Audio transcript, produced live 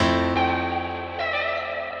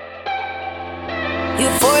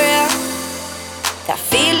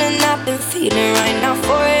feeling right now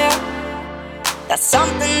for you. That's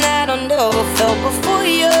something that I never felt before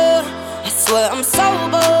you. I swear I'm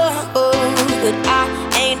sober, but I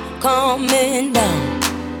ain't coming down.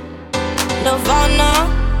 Nirvana,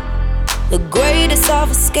 the greatest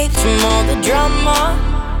of escapes from all the drama.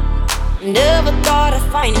 Never thought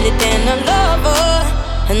I'd find it in a lover,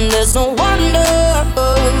 and there's no wonder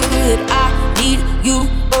that I need you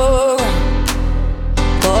around.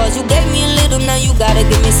 Cause you gave me a little, now you gotta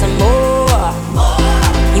give me some more.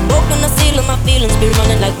 You broken the seal of my feelings, been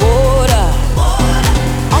running like water.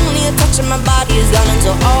 Only a touch of my body has gone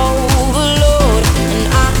into overload, and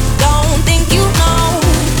I don't think you know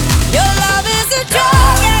your love is a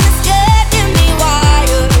drug and it's getting me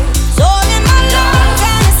wired. So in my lungs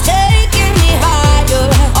and it's taking me higher.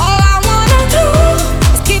 All I wanna do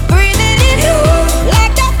is keep breathing in you,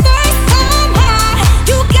 like that first time high.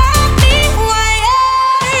 You got me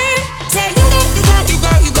wired. Say you got me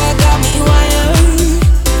wired.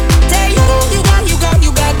 Say you got me wired. Say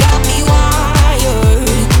you got me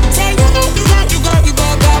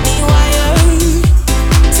wired.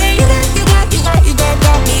 Say you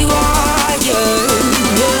got me wired.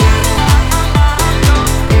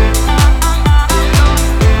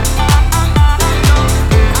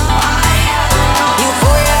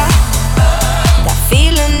 Euphoria, that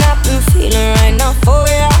feeling I've been feeling right now for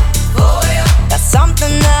ya. That's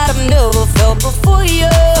something that I've never felt before you.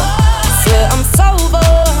 I swear I'm sober,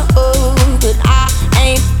 but I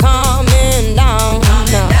ain't coming down.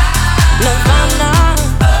 No. Nirvana,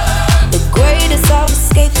 the greatest of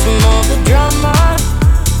escapes from all the drama.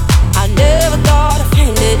 I never thought I'd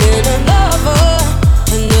find it in a lover,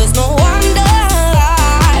 and there's no wonder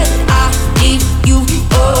I need you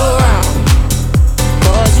around.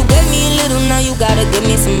 Cause you gave me a little, now you gotta give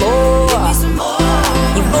me some more.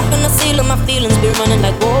 You broken the seal of my feelings, been running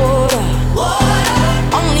like water.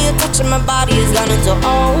 Only a touch of my body has gone into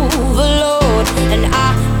overload, and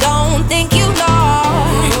I don't think you know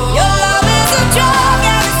your love is a drug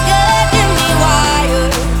and it's getting me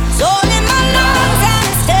wired. So in my lungs and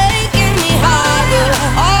it's taking me higher.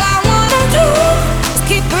 All I wanna do is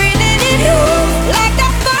keep breathing in you, like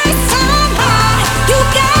that first time high. You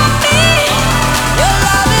got me. Your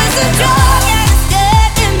love is a drug and it's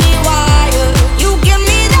getting me wired. You give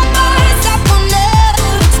me that buzz that will never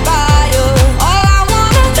expire. All I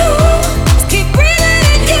wanna do is keep breathing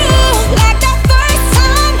in you, like that first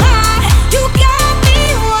time high. You got me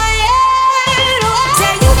wired.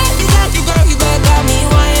 Say you got me wired. Say you got me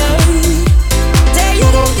wired. Say you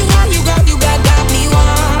got me wired. Say you got me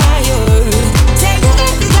wired.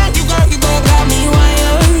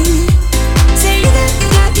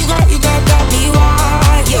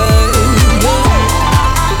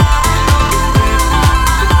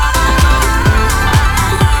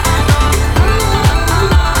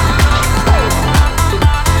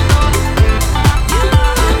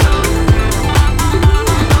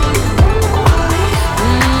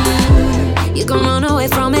 You can run away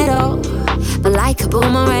from it all, but like a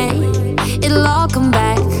boomerang, it'll all come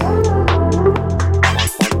back.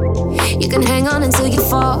 You can hang on until you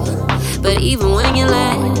fall, but even when you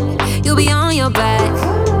land, you'll be on your back.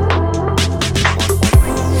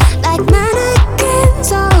 Like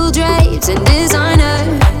mannequins, all drapes and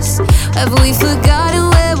designers, have we forgotten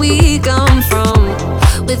where we come from?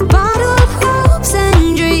 With bottled hopes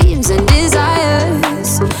and dreams and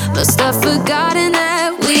desires, must have forgotten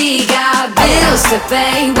that we got bills to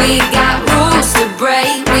pay, we got rules to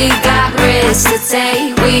break, we got risks to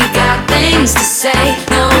take, we got things to say.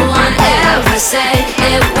 No one ever said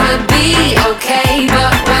it would be okay,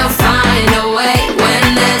 but we'll find a way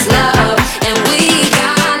when there's love, and we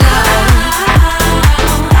got love.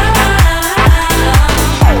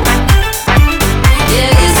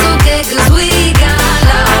 Yeah, it's okay 'cause we got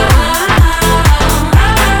love.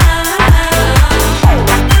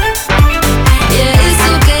 Yeah, it's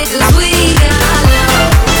okay 'cause we got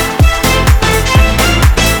love.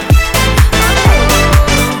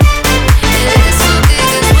 Yeah, it's okay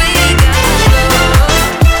 'cause we got love.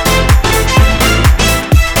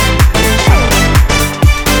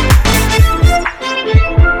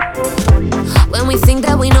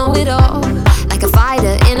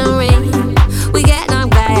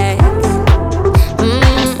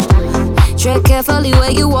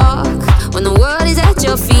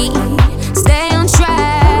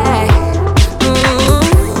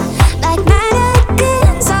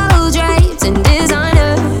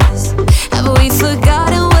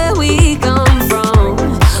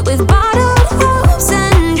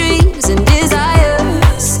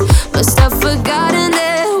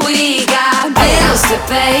 to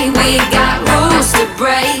pay, we got rules to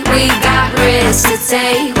break, we got risks to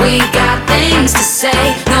take, we got things to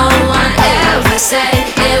say. No one ever said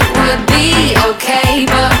it would be okay,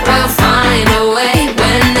 but we'll find a way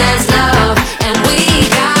when there's love, and we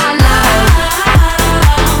got love.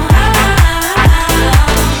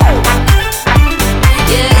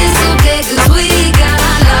 Yeah, it's okay 'cause we got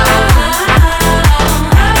love.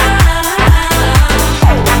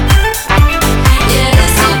 Yeah,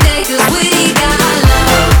 it's okay 'cause we got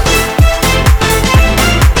love.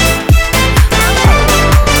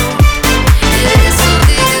 Yeah, it's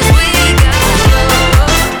okay 'cause we got love.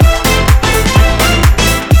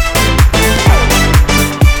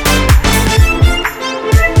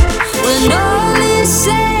 When all is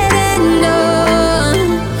said and done,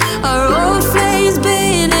 our old flames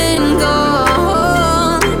been and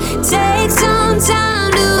gone. Take some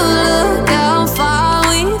time to look how far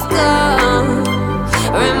we've come.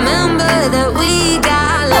 Remember that we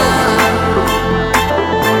got love.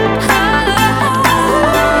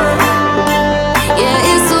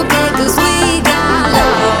 Yeah, it's okay 'cause we got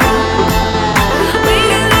love. We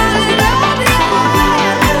got love,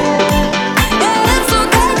 yeah, it's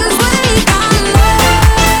okay 'cause we got love.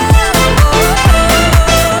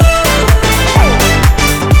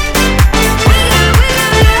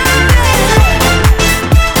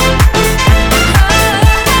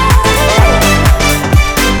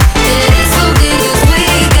 Yeah, it's okay 'cause we got love. Yeah, it's okay 'cause we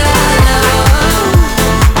got love.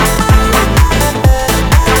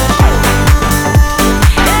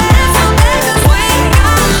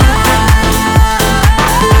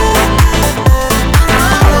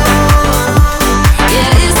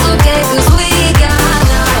 Yeah, it's okay 'cause we got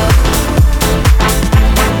love.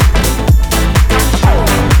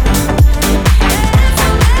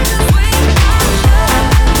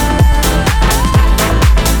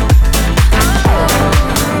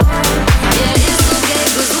 Yeah, it's okay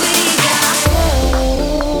 'cause we got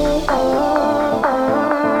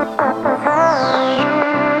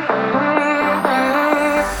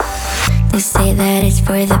They say that it's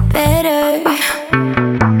for the better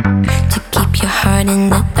to keep your heart in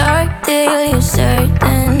the dark till you're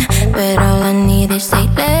certain. But all I need is 8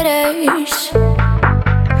 letters.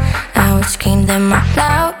 I would scream them out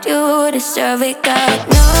loud. You deserve it, got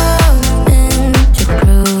nothing to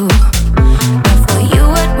prove. But for you,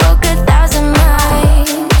 I'd walk 1,000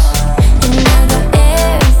 miles. And I got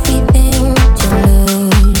everything to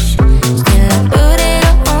lose. Still, I put it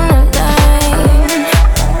up on the line.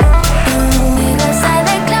 Because I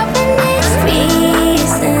like love when it's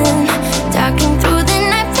reason. Talking through the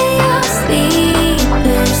night till you're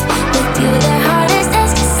sleepless. With you, the hardest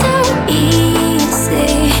task is so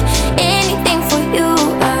easy. Anything for you,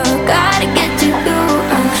 I gotta get to you.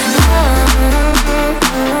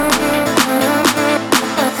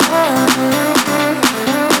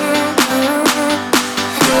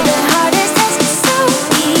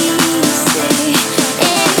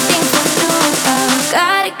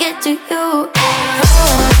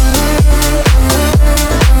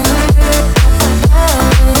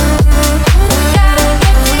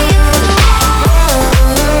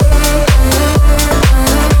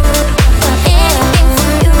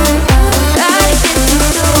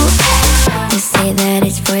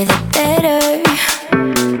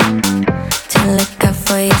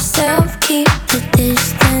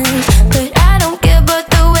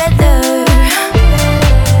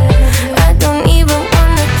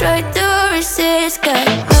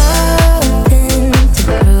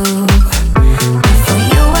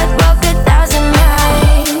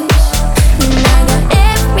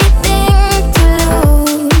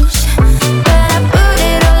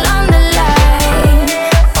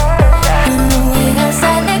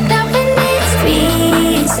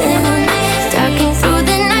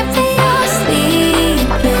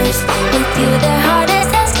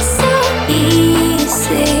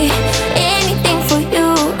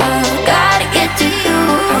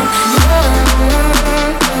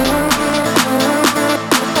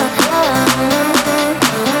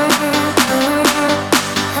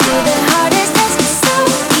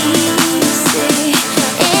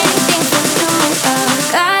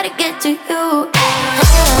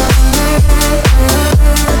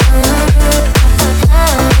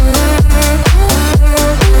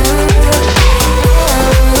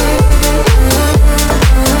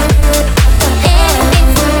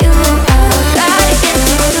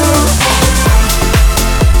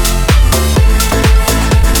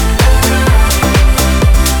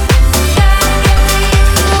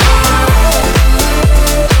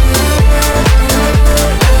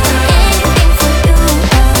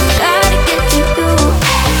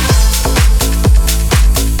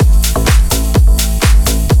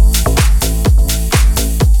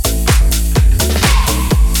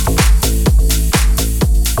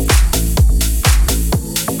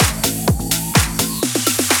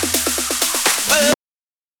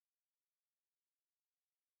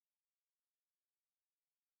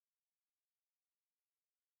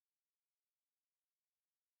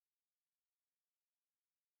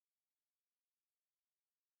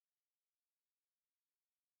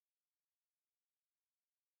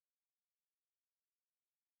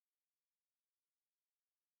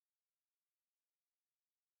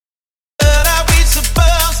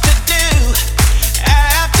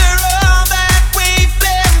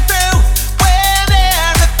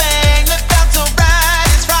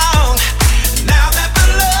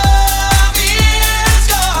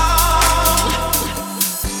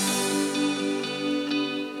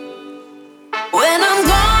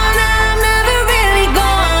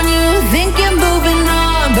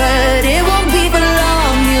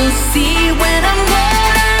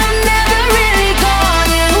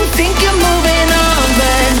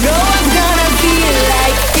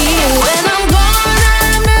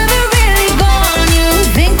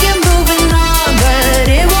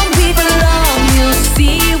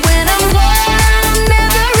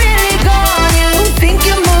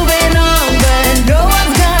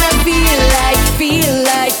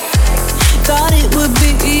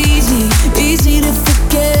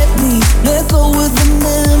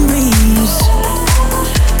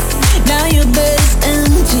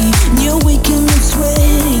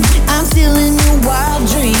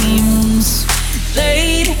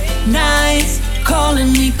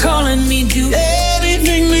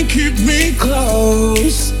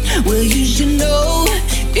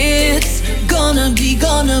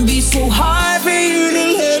 so hard for you to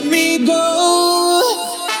let me go.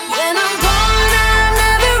 When I'm gone, I'm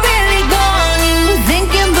never really gone. You think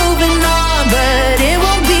you're moving on, but it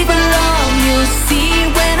won't be for long. You see,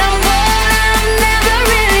 when I'm gone, I'm never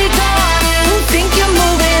really gone. You think you're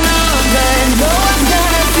moving on, but no one's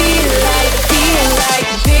gonna feel like me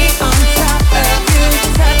on top of you,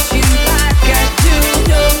 touch you like I do.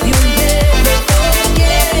 No, you'll never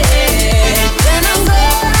forget. When I'm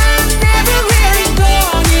gone, I'm never really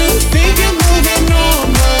gone. You think you're moving on,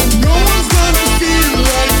 but no one's gonna feel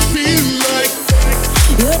like.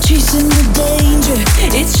 You're chasing the danger,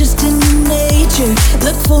 it's just in your nature.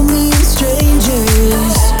 Look for me in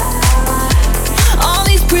strangers. All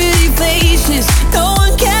these pretty faces, no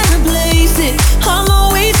one can replace it. I'm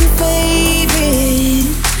always your favorite.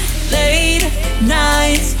 Late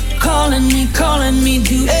nights, calling me,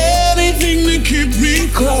 do everything to keep me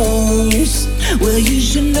close. Well, you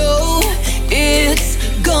should know it's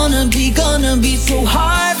gonna be so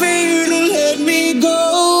hard for you to let me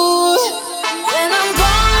go. When I'm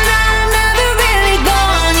gone, I'm never really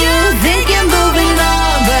gone. You think you're moving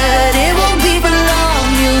on, but it won't be for long.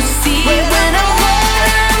 You see, when I'm gone,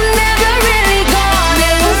 I'm never really gone.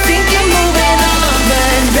 You think you're moving on,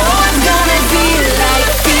 but no one's gonna feel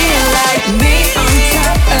like me on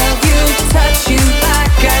top of you, touch you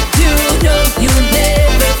like I do. No, you'll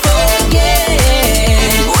never forget.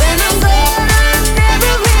 When I'm gone, I'm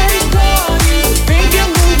never really gone. You think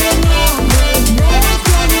you're moving on, but no one's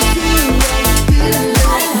gonna feel like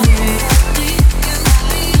me.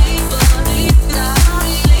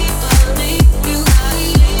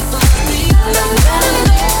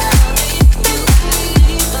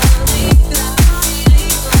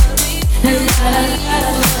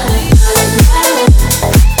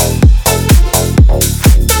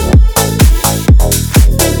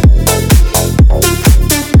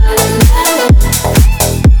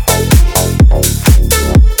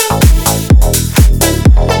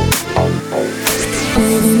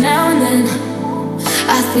 Maybe now and then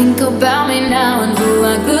I think about me now and who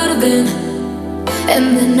I could have been.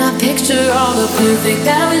 And then I picture all the perfect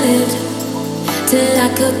that we lived, till I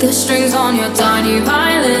cut the strings on your tiny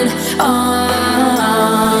violin.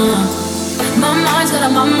 My mind's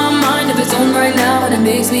got my mind of its own right now, and it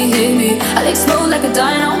makes me hate me. I'll explode like a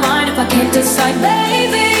dynamite if I can't decide,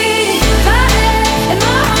 baby. My head and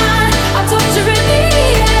my heart are torturing me,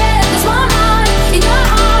 yeah. 'Cause my mind in your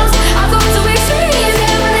arms, I go to extremes,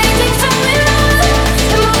 yeah. When anything's coming on,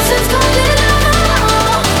 emotions coming on.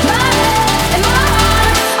 My head and my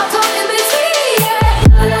heart are caught in between,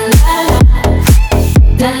 yeah. La la la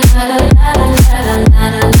la la la la la la la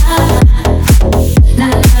la la. La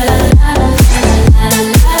la la la la la la la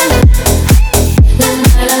la. La la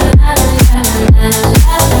la la la la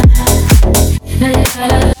la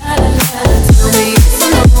la la.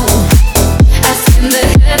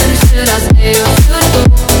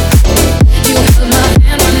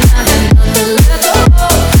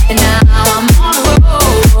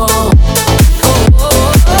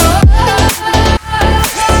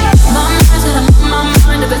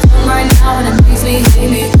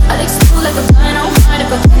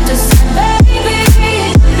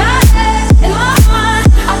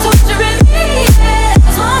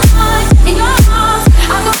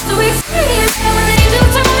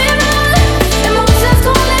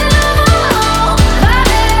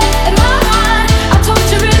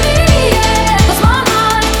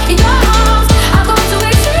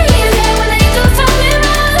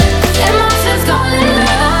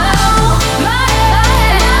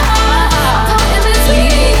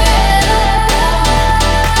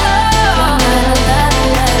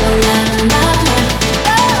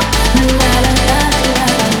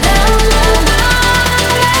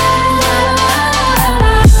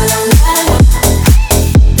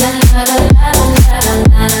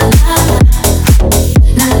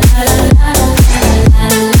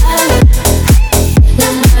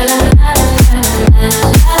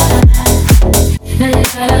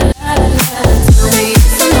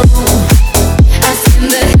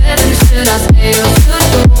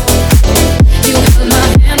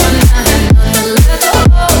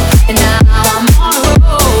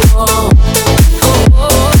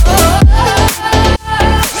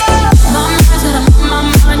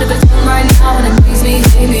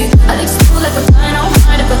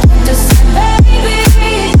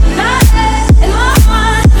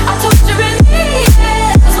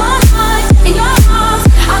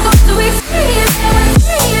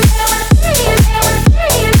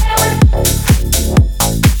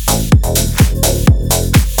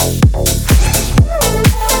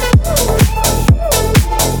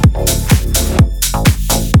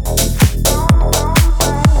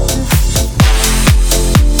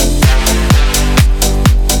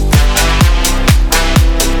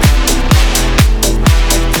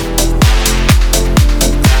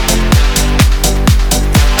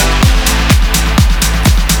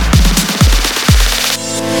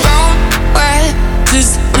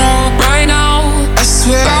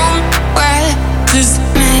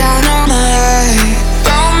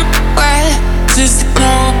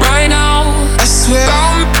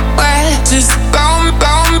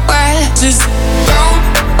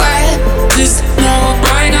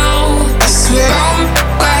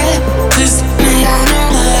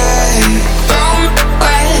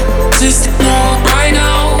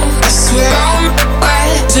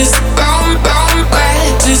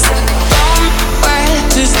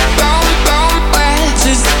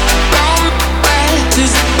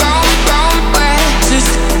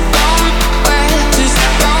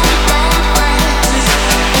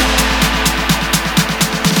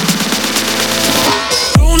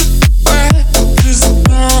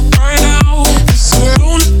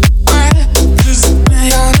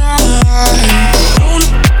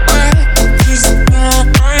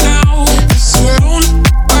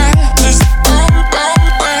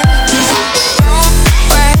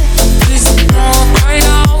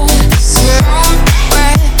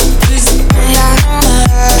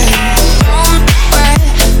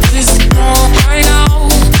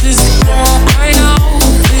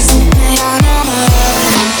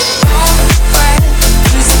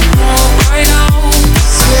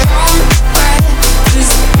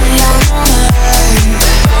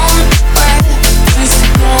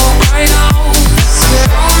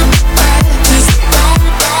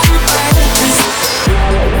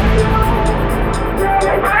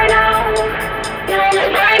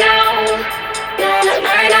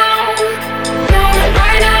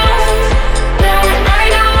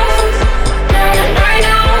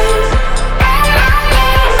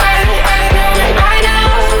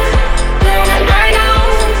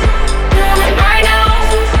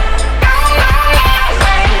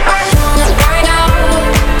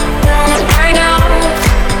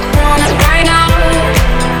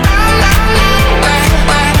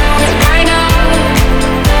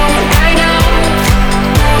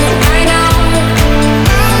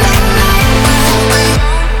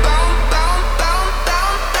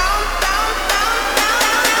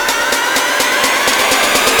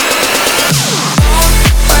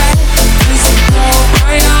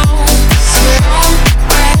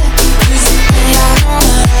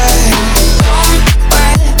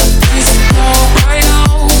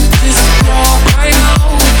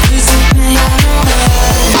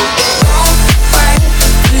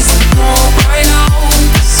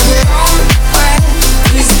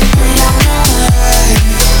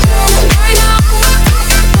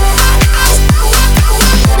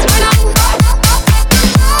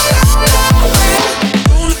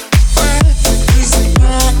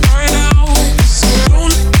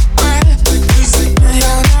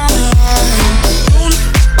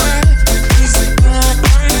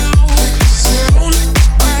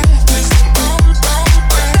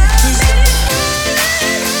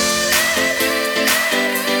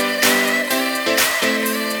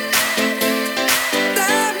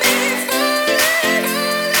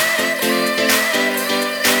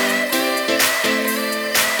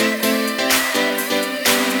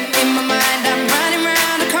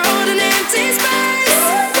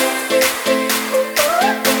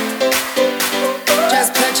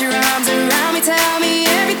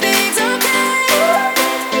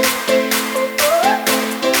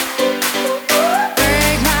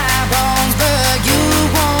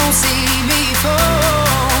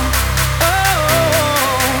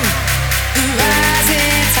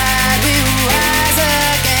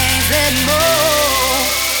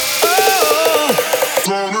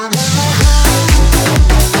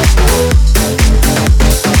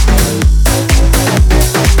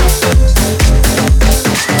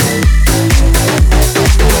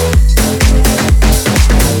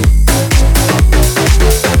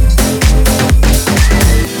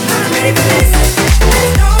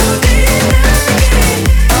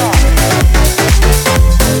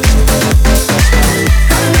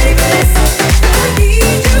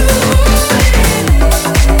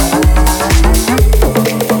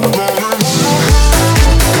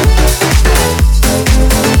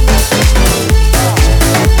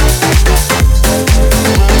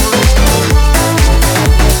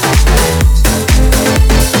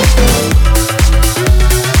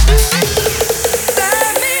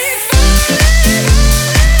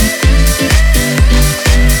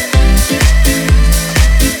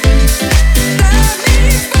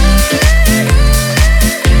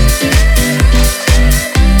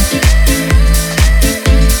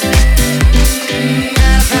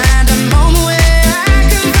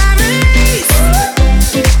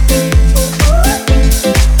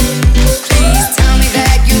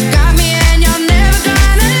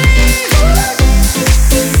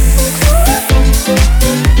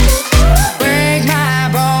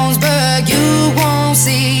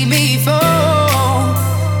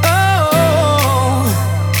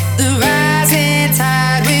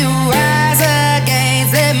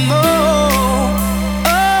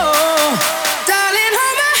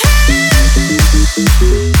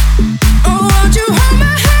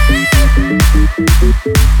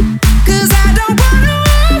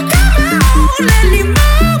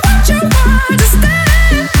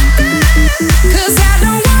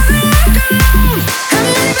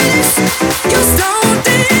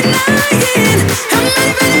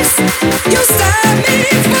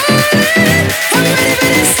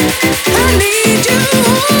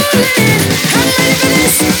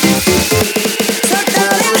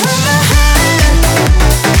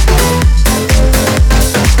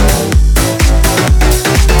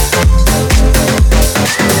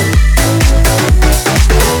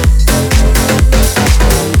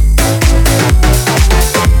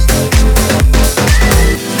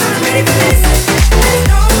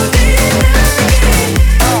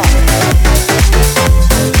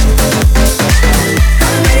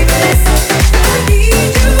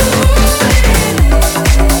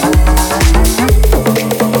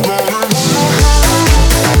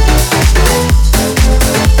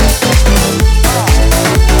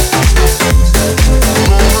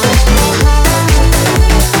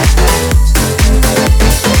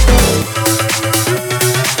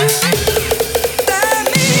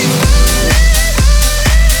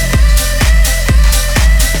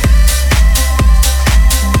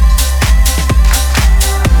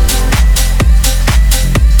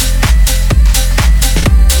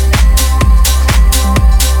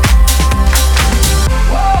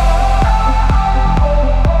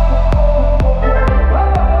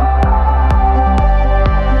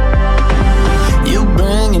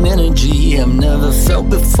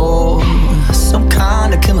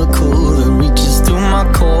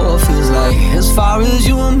 as far as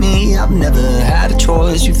you and me, I've never had a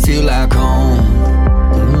choice. You feel like home.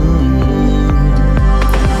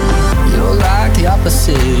 You're like the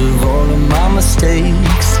opposite of all of my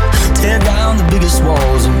mistakes. Tear down the biggest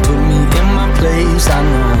walls and put me in my place. I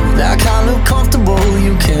know that kind of comfortable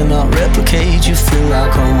you cannot replicate. You feel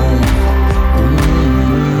like home.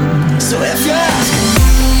 So if you're asking me,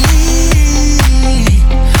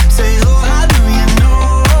 say, oh, how do you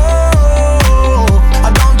know? I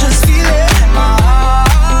don't just feel it in my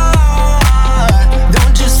heart.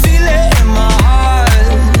 Don't just feel it in my heart.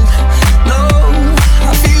 No,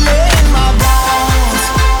 I feel it in my bones.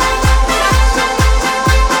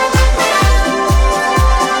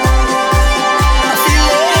 I feel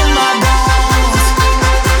it in my bones.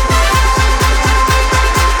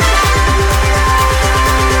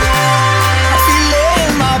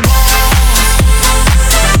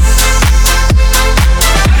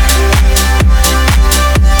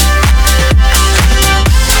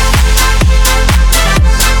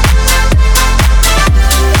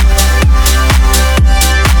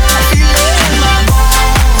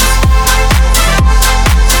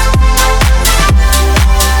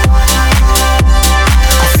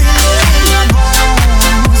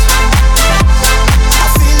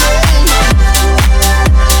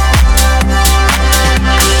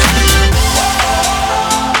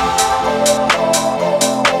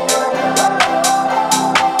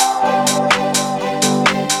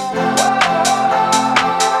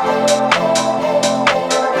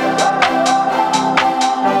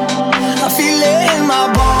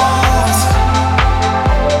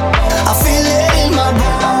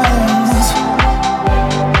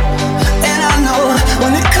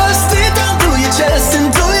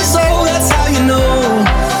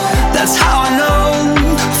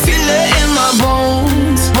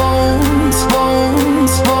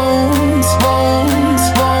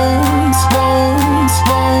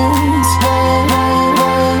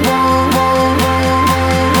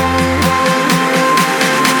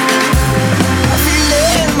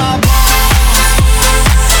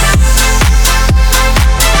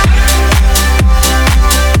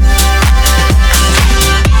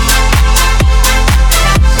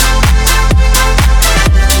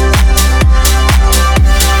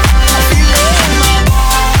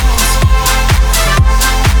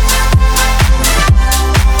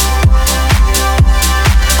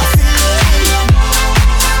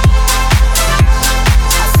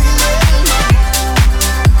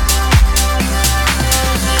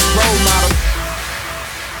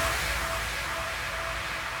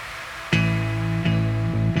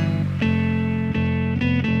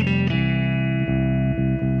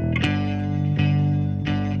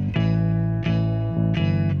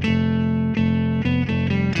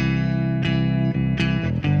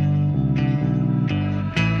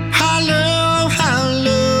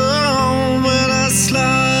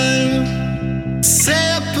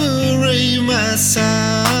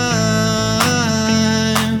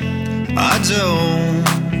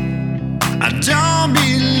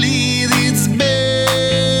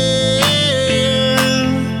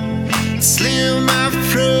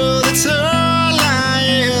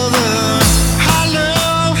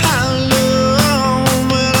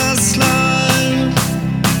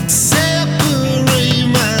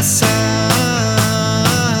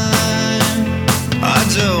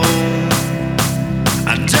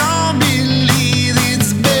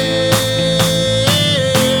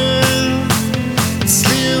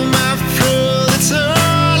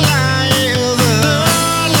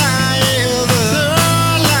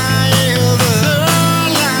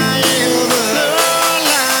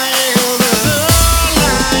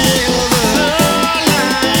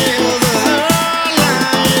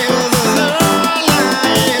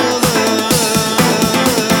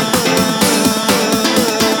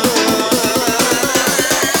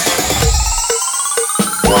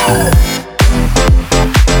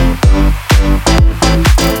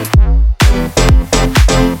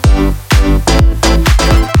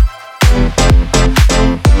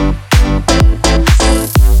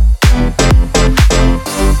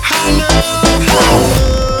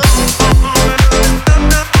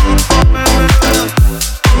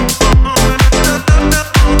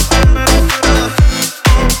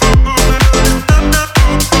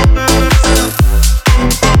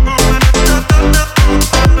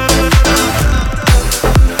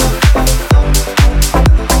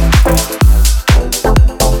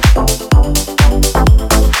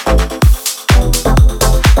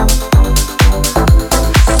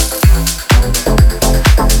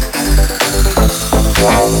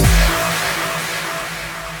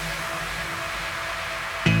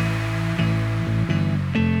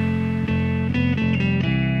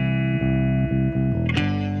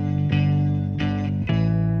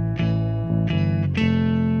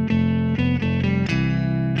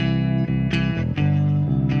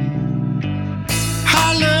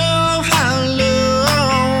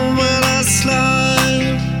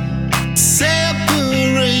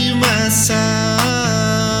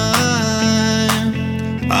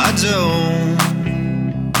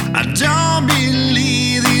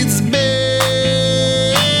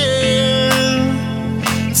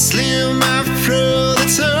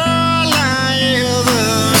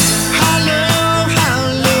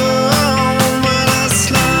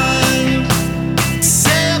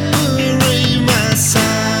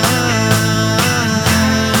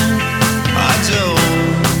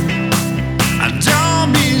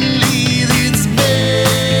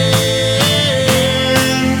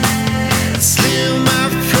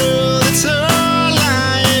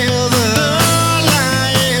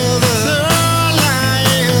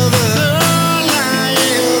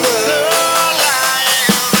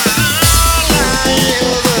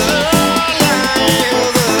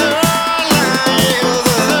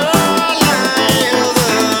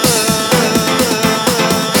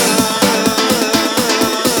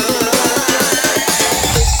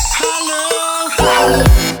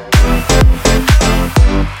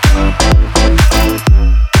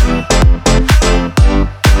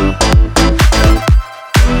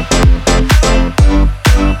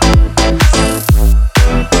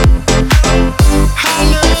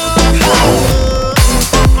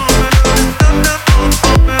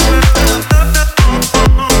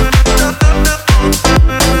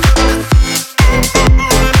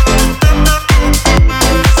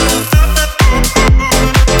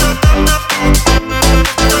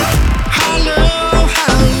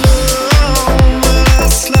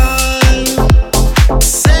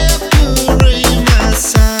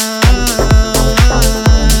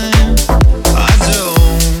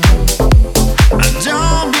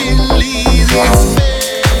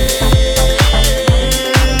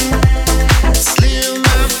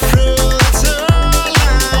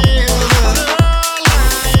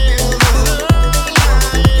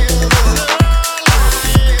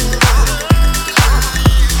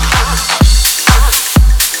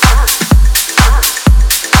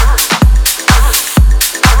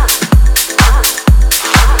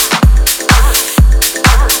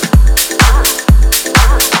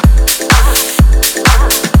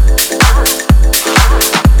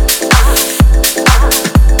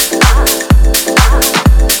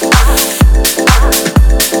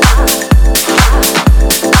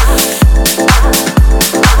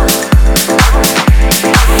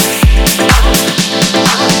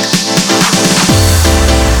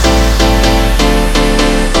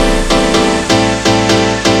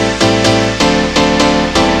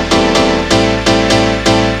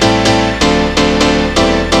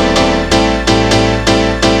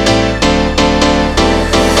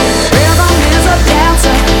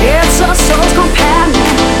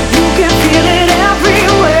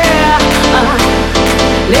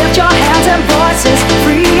 Lift your hands and voices,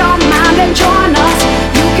 free your mind and join us.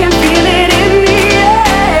 You can feel it in the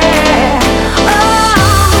air.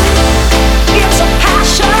 Oh, it's a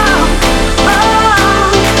passion.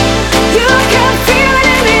 Oh, you can feel it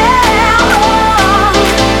in the air. Oh,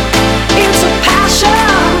 it's a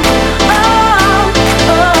passion. Oh,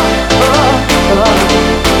 oh, oh, oh.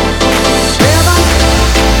 Rhythm,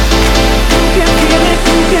 you can feel it,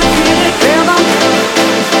 you can feel it. Rhythm,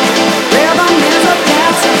 rhythm is a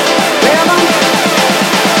dancer. Rhythm,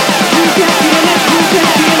 you can feel it, you can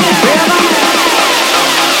feel it. Rhythm,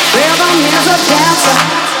 rhythm is a dancer.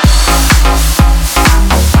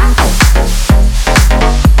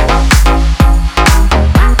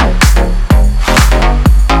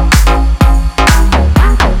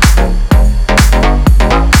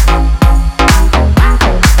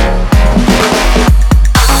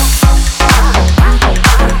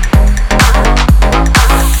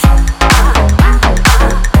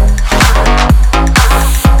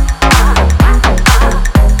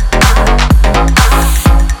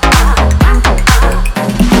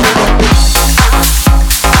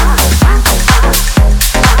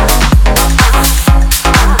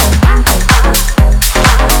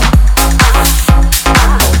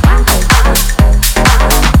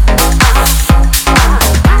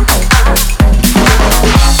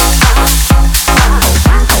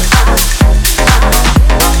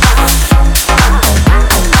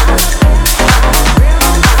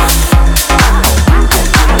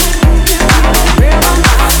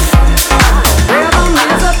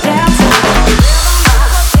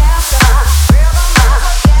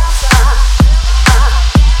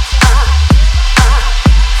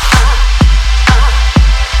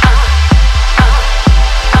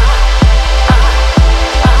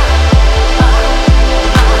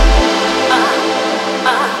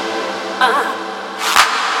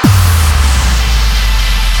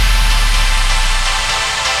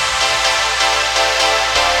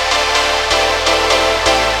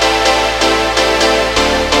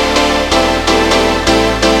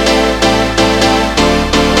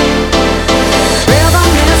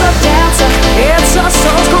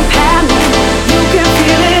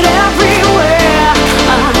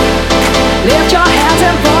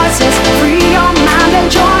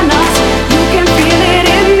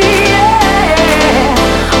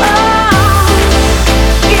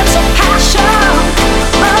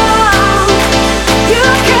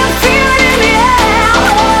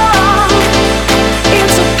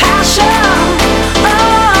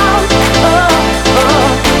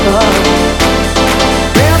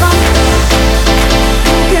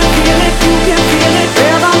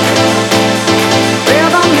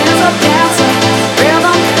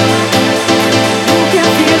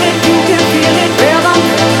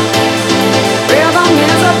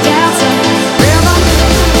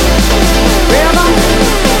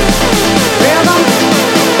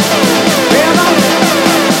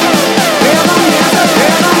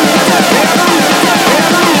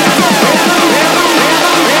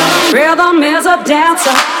 Rhythm is a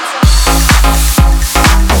dancer.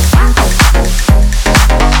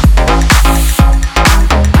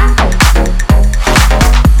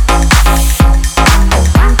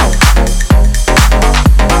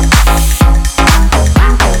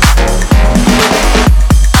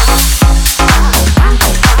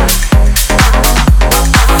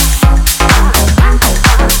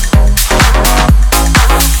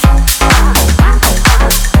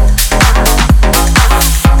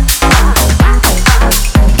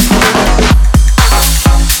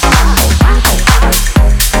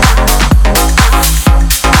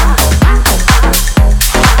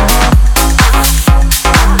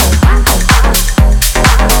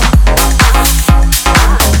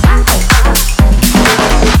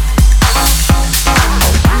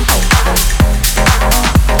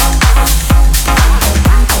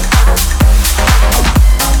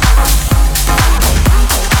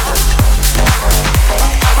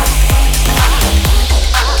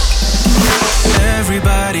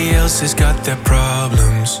 Has got their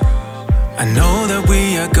problems. I know that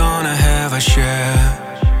we are gonna have a share,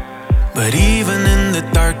 but even in the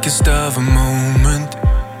darkest of a moment,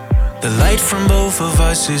 the light from both of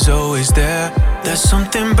us is always there. There's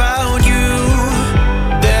something about you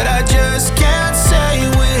that I just can't say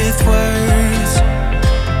with words.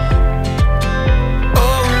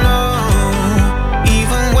 Oh no,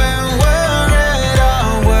 even when we're at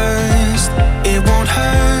our worst, it won't hurt.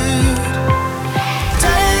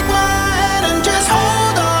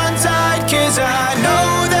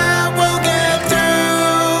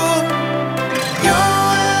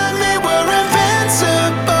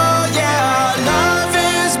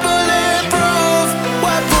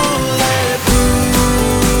 What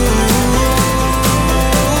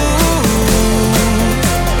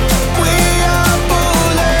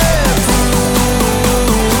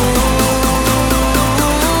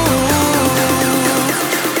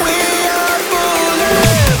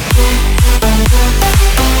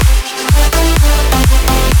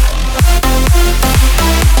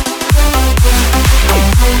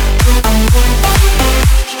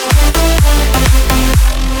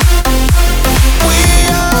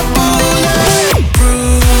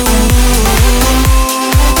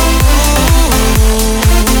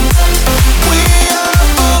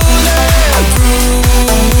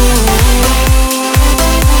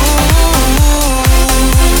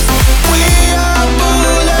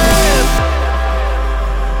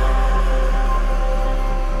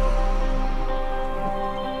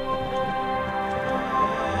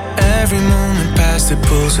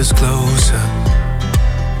us closer,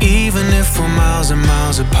 even if we're miles and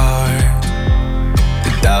miles apart.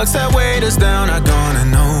 The doubts that weighed us down are gone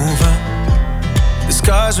and over. The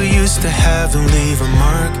scars we used to have don't leave a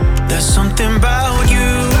mark. There's something about you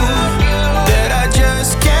that I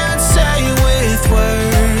just can't say with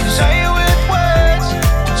words. Say it with words.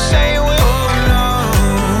 Say it with words. Oh no.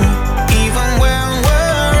 Even when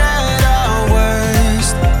we're at our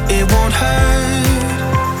worst, it won't hurt.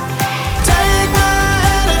 Take my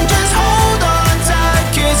hand and just hold on tight,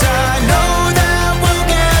 'cause I know that we'll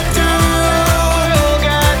get through.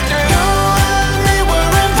 You and me,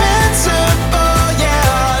 we're invincible.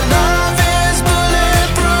 Yeah, our love is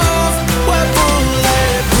bulletproof. We're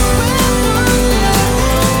bulletproof.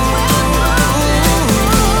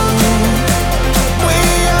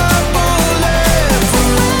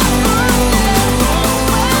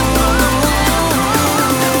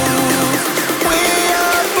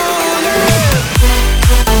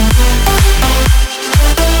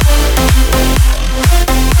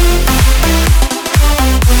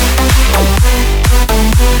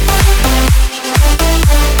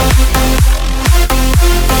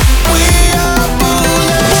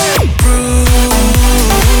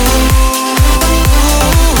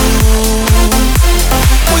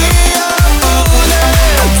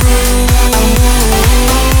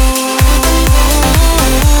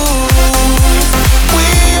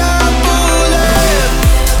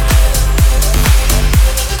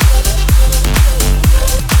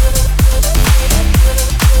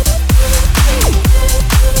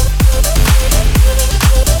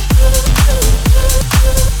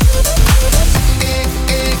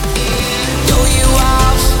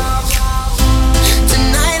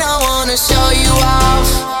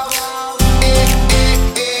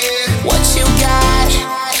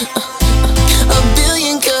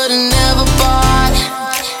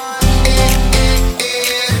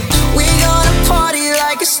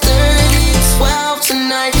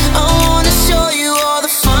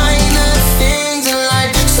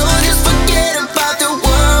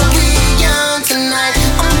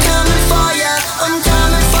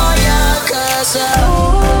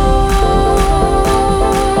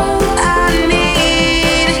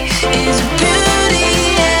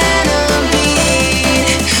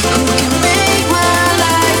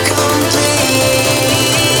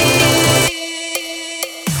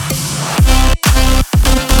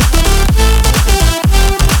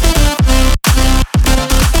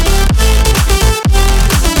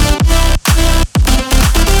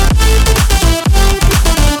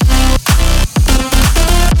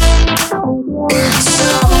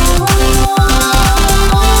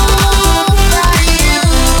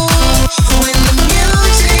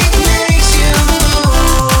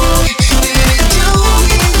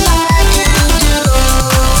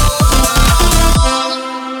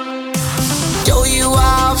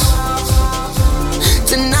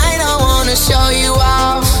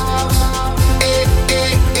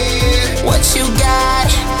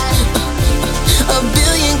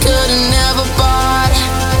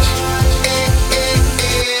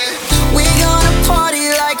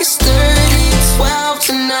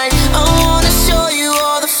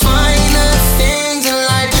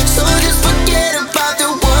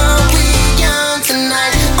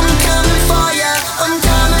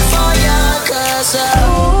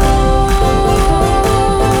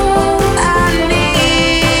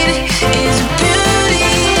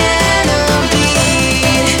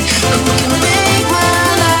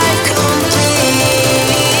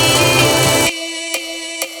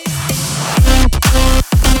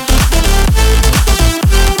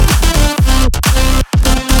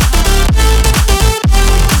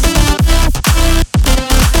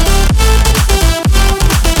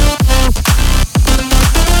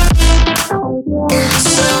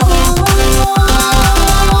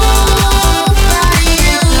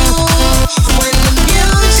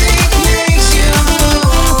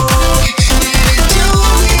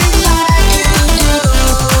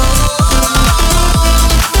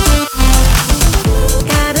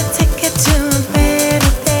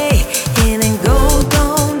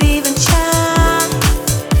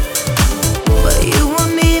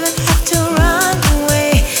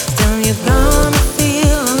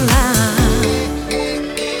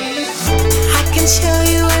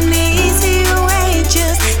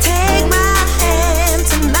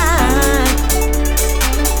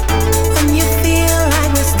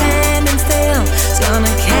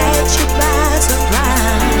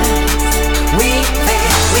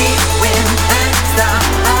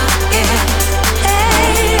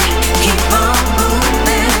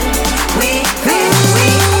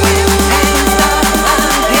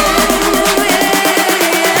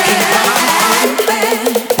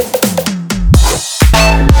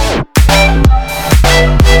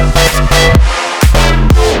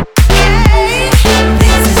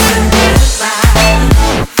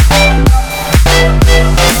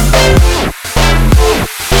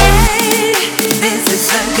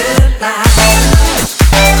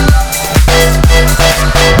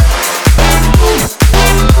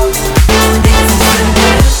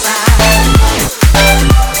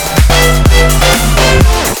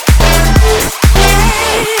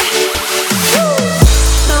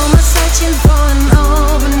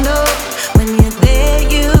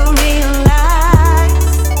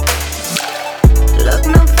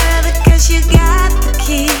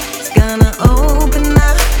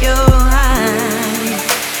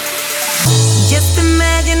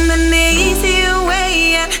 imagine an easier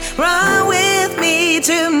way and run with me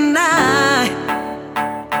tonight.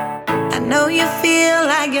 I know you feel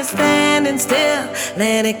like you're standing still,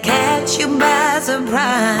 let it catch you by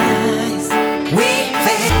surprise. We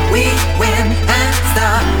fail, we win and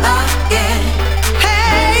start again.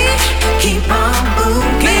 Hey, keep on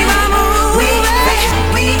moving, keep on moving. We fail,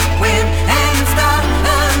 we win and start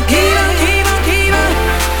again. Keep on, keep on,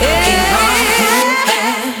 yeah. Keep on moving.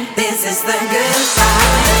 This is the good fight.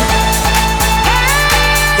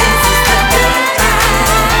 This is the good fight.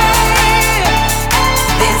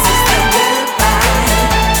 This is the good fight.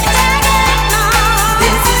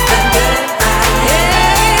 This is the good fight. This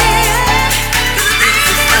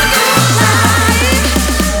is the good fight.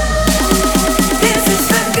 This is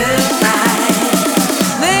the good fight.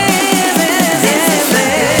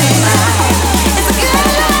 It's a good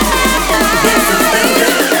life. This is the good fight. This is the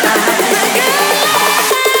good fight.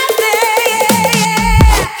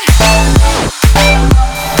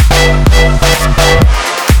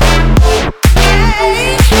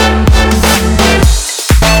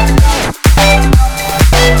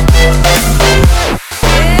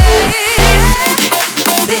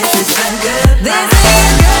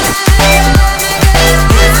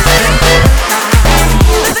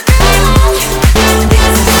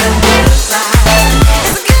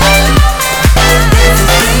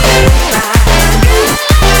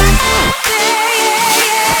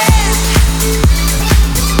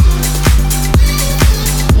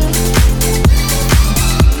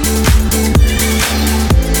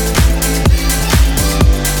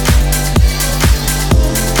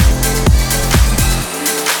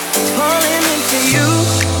 Falling into you,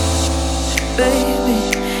 baby.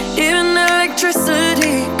 Even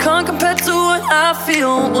electricity can't compare to what I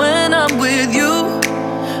feel when I'm with you.